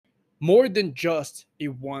more than just a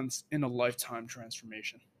once in a lifetime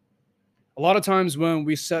transformation. A lot of times when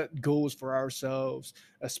we set goals for ourselves,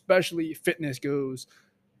 especially fitness goals,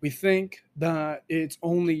 we think that it's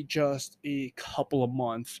only just a couple of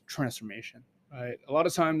months transformation, right? A lot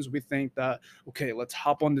of times we think that, okay, let's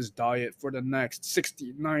hop on this diet for the next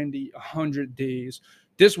 60, 90, 100 days.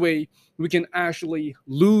 This way, we can actually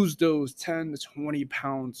lose those 10 to 20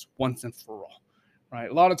 pounds once and for all, right?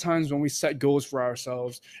 A lot of times when we set goals for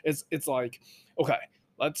ourselves, it's like, okay,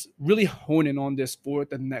 let's really hone in on this for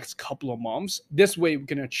the next couple of months. This way, we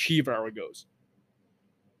can achieve our goals.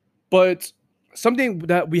 But something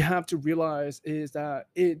that we have to realize is that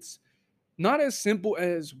it's not as simple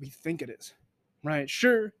as we think it is, right?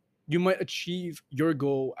 Sure, you might achieve your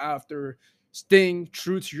goal after staying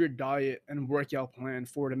true to your diet and workout plan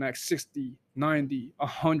for the next 60, 90,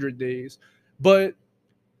 100 days. But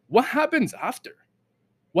what happens after?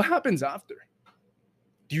 What happens after?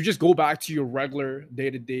 Do you just go back to your regular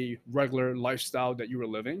day-to-day regular lifestyle that you were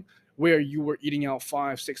living, where you were eating out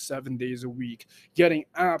 5, 6, 7 days a week, getting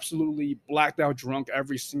absolutely blacked out drunk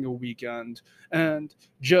every single weekend, and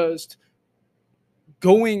just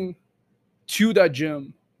going to that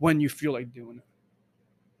gym when you feel like doing it?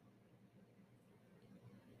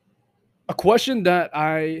 A question that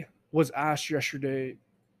I was asked yesterday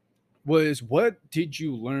was, what did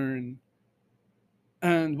you learn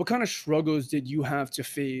and what kind of struggles did you have to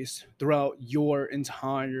face throughout your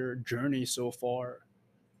entire journey so far?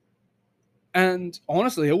 And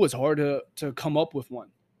honestly, it was hard to come up with one.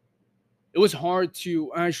 It was hard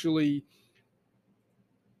to actually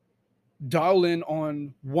dial in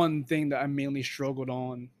on one thing that I mainly struggled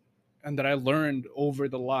on and that I learned over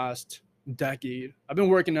the last decade. I've been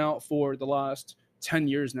working out for the last 10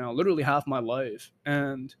 years now, literally half my life.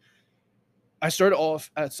 And I started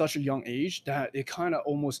off at such a young age that it kind of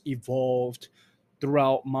almost evolved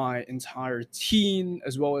throughout my entire teen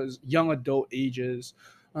as well as young adult ages.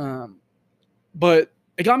 Um, but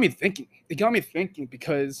it got me thinking. It got me thinking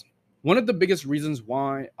because one of the biggest reasons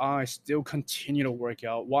why I still continue to work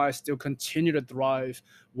out, why I still continue to thrive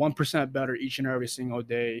 1% better each and every single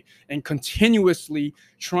day, and continuously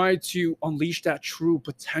try to unleash that true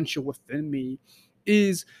potential within me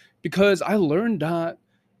is because I learned that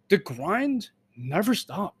the grind never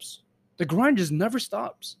stops. The grind just never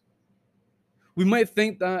stops. We might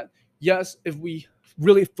think that, yes, if we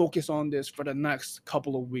really focus on this for the next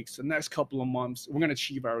couple of weeks, the next couple of months, we're going to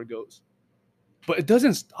achieve our goals. But it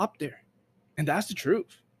doesn't stop there. And that's the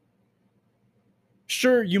truth.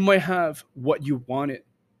 Sure, you might have what you wanted,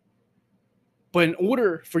 but in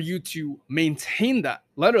order for you to maintain that,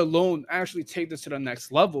 let alone actually take this to the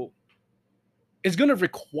next level, it's going to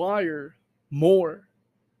require more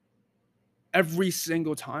every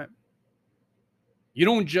single time. You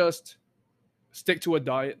don't just stick to a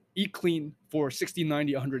diet, eat clean for 60,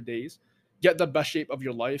 90, 100 days, get the best shape of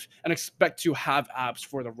your life, and expect to have abs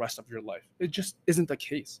for the rest of your life. It just isn't the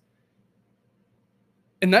case.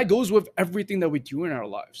 And that goes with everything that we do in our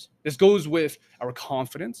lives. This goes with our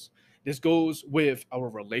confidence. This goes with our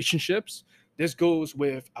relationships. This goes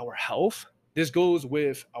with our health. This goes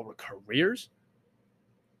with our careers.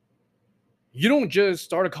 You don't just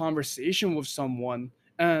start a conversation with someone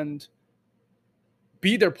and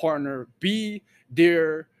be their partner, be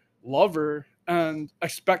their lover, and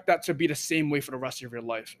expect that to be the same way for the rest of your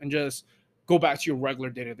life and just go back to your regular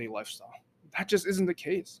day to day lifestyle. That just isn't the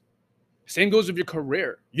case. Same goes with your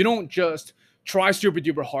career. You don't just try super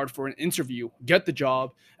duper hard for an interview, get the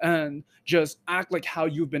job, and just act like how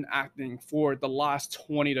you've been acting for the last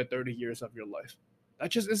 20 to 30 years of your life.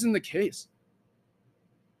 That just isn't the case.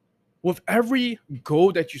 With every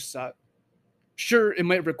goal that you set, sure, it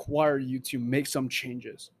might require you to make some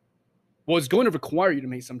changes. Well, it's going to require you to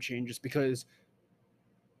make some changes because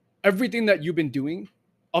everything that you've been doing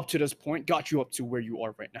up to this point got you up to where you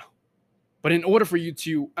are right now. But in order for you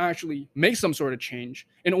to actually make some sort of change,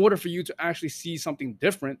 in order for you to actually see something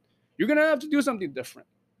different, you're going to have to do something different.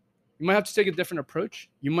 You might have to take a different approach.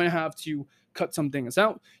 You might have to cut some things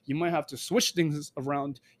out. You might have to switch things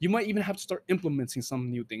around. You might even have to start implementing some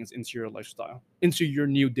new things into your lifestyle, into your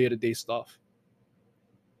new day to day stuff.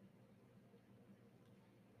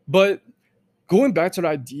 But going back to the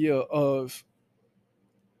idea of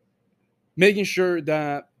making sure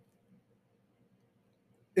that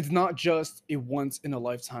it's not just a once in a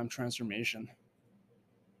lifetime transformation.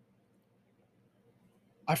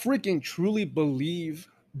 I freaking truly believe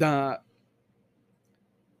that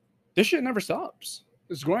this shit never stops.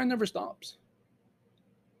 This grind never stops.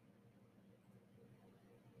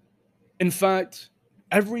 In fact,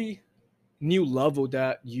 every new level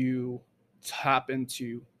that you tap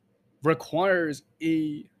into requires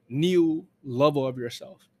a new level of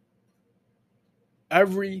yourself.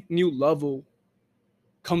 Every new level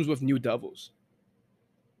comes with new devils.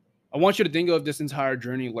 I want you to think of this entire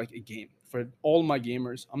journey like a game. For all my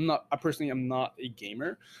gamers, I personally am not a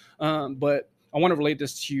gamer, but I want to relate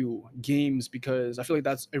this to games because I feel like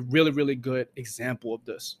that's a really, really good example of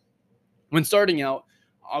this. When starting out,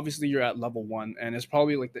 obviously you're at level 1, and it's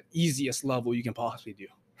probably like the easiest level you can possibly do.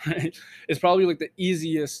 Right? It's probably like the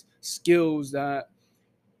easiest skills that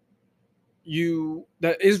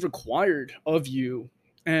is required of you,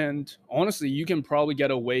 and honestly, you can probably get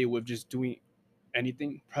away with just doing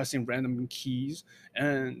anything, pressing random keys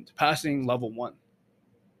and passing level 1.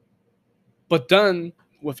 But then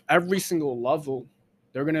with every single level,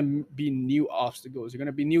 there are going to be new obstacles, there are going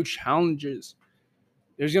to be new challenges,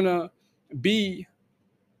 there's going to be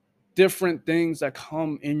different things that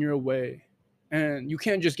come in your way, and you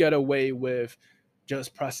can't just get away with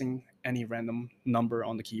just pressing any random number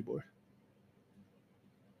on the keyboard.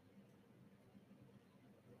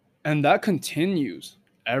 And that continues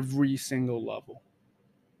every single level,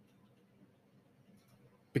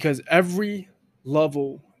 because every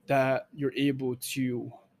level that you're able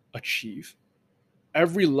to achieve,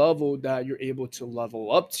 every level that you're able to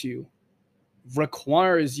level up to,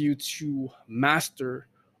 requires you to master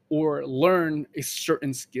or learn a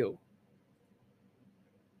certain skill.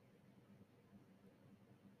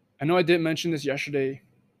 I know I did mention this yesterday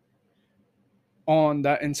on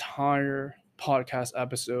that entire podcast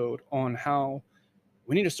episode on how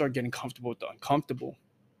we need to start getting comfortable with the uncomfortable.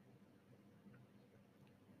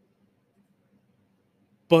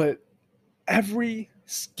 But every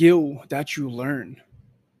skill that you learn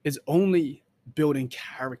is only building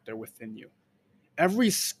character within you. Every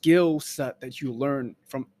skill set that you learn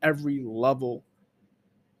from every level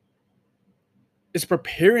is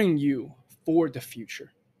preparing you for the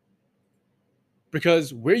future.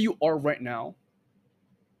 Because where you are right now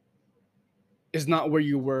is not where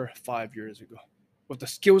you were 5 years ago. With the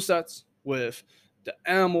skill sets, with the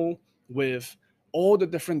ammo, with all the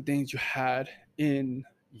different things you had in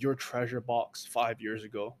your treasure box 5 years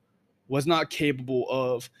ago, was not capable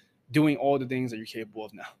of doing all the things that you're capable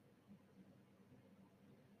of now.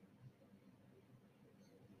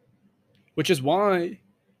 Which is why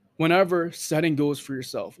whenever setting goals for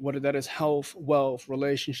yourself, whether that is health, wealth,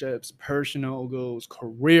 relationships, personal goals,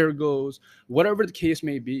 career goals, whatever the case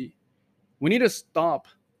may be, we need to stop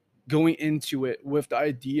going into it with the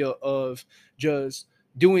idea of just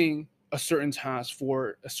doing a certain task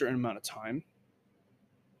for a certain amount of time,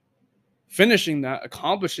 finishing that,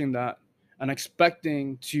 accomplishing that, and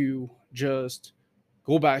expecting to just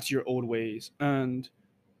go back to your old ways and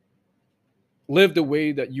live the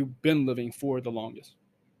way that you've been living for the longest.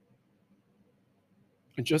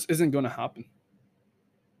 It just isn't going to happen.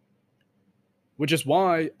 Which is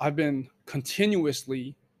why I've been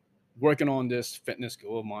continuously working on this fitness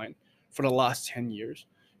goal of mine for the last 10 years.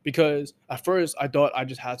 Because at first I thought I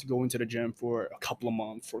just had to go into the gym for a couple of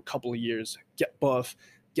months, for a couple of years, get buff,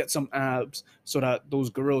 get some abs so that those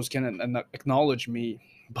girls can acknowledge me.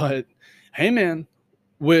 But hey, man,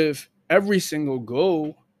 with every single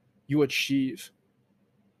goal you achieve,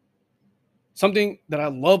 something that I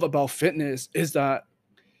love about fitness is that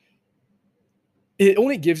it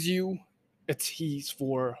only gives you a tease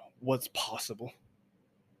for what's possible.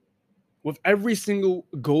 With every single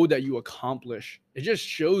goal that you accomplish, it just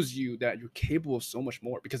shows you that you're capable of so much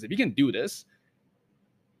more. Because if you can do this,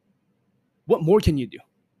 what more can you do?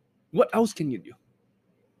 What else can you do?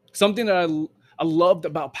 Something that I loved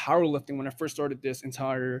about powerlifting when I first started this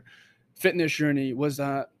entire fitness journey was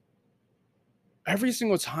that every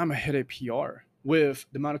single time I hit a PR with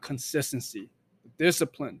the amount of consistency,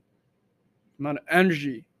 discipline, the amount of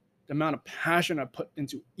energy, the amount of passion I put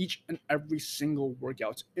into each and every single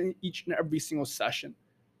workout, in each and every single session.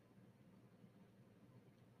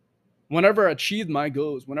 Whenever I achieved my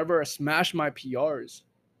goals, whenever I smashed my PRs,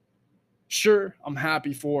 sure, I'm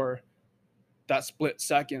happy for that split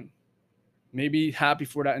second, maybe happy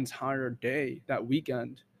for that entire day, that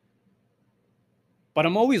weekend. But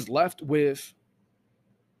I'm always left with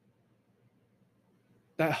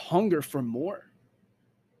that hunger for more.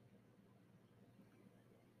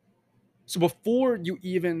 So before you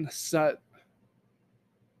even set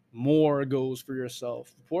more goals for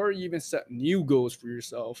yourself, before you even set new goals for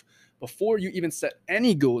yourself, before you even set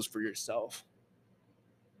any goals for yourself,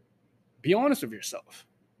 be honest with yourself.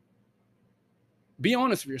 Be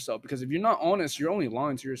honest with yourself, because if you're not honest, you're only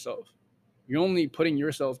lying to yourself. You're only putting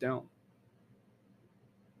yourself down.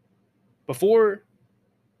 Before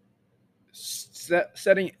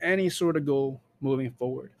setting any sort of goal moving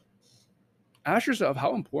forward, ask yourself,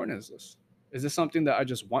 how important is this? Is this something that I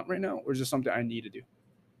just want right now, or is this something I need to do?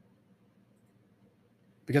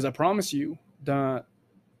 Because I promise you that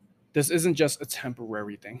this isn't just a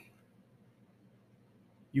temporary thing.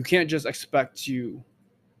 You can't just expect to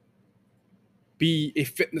be a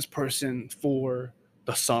fitness person for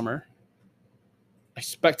the summer,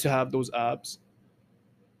 expect to have those abs,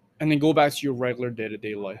 and then go back to your regular day to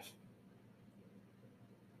day life.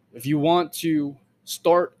 If you want to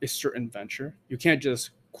start a certain venture, you can't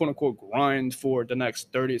just quote unquote grind for the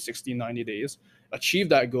next 30, 60, 90 days, achieve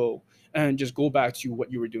that goal, and just go back to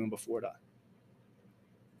what you were doing before that.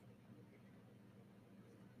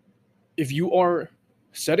 If you are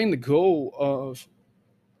setting the goal of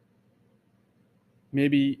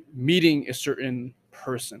maybe meeting a certain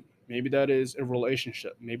person, maybe that is a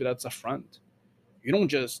relationship, maybe that's a friend, you don't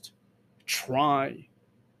just try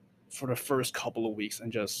for the first couple of weeks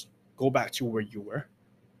and just go back to where you were.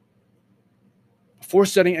 Before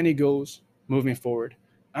setting any goals moving forward,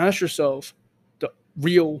 ask yourself the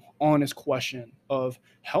real, honest question of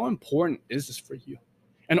how important is this for you?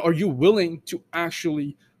 And are you willing to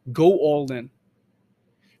actually go all in?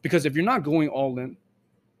 Because if you're not going all in,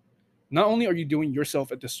 not only are you doing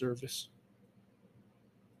yourself a disservice,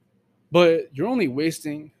 but you're only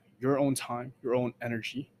wasting your own time, your own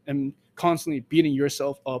energy, and constantly beating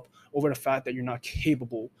yourself up over the fact that you're not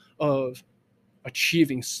capable of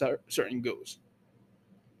achieving certain goals.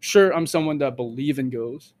 Sure, I'm someone that believe in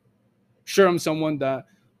goals. Sure, I'm someone that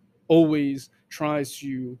always tries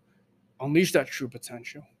to unleash that true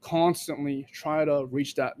potential, constantly try to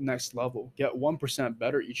reach that next level, get 1%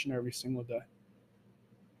 better each and every single day.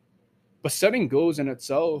 But setting goals in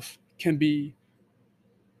itself can be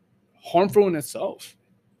harmful in itself.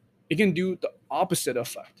 It can do the opposite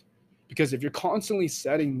effect. Because if you're constantly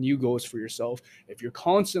setting new goals for yourself, if you're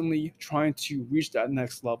constantly trying to reach that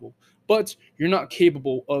next level, but you're not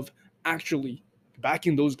capable of actually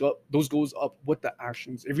backing those goals up with the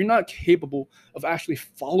actions, if you're not capable of actually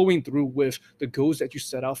following through with the goals that you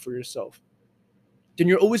set out for yourself, then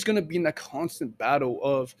you're always going to be in that constant battle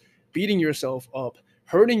of beating yourself up,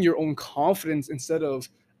 hurting your own confidence instead of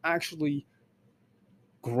actually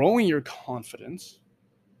growing your confidence,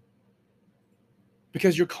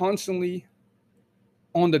 because you're constantly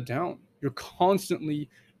on the down. You're constantly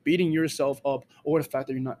beating yourself up over the fact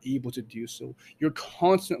that you're not able to do so. You're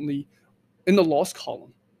constantly in the loss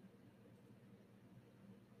column.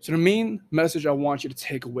 So, the main message I want you to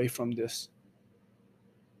take away from this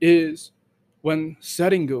is when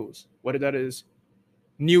setting goals, whether that is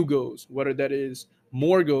new goals, whether that is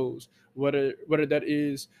more goals, whether that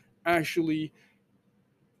is actually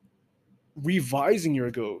revising your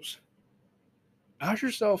goals, ask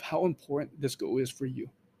yourself how important this goal is for you.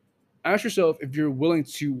 Ask yourself if you're willing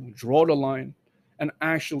to draw the line and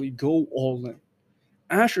actually go all in.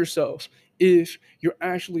 Ask yourself if you're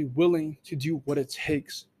actually willing to do what it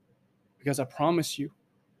takes. Because I promise you,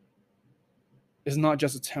 it's not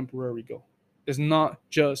just a temporary goal. It's not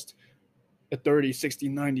just a 30, 60,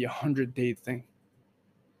 90, 100-day thing.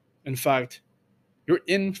 In fact, you're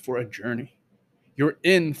in for a journey. You're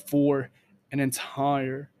in for an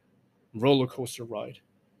entire roller coaster ride.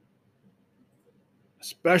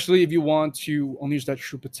 Especially if you want to unleash that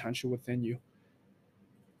true potential within you.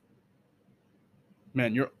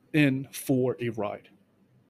 Man, you're in for a ride.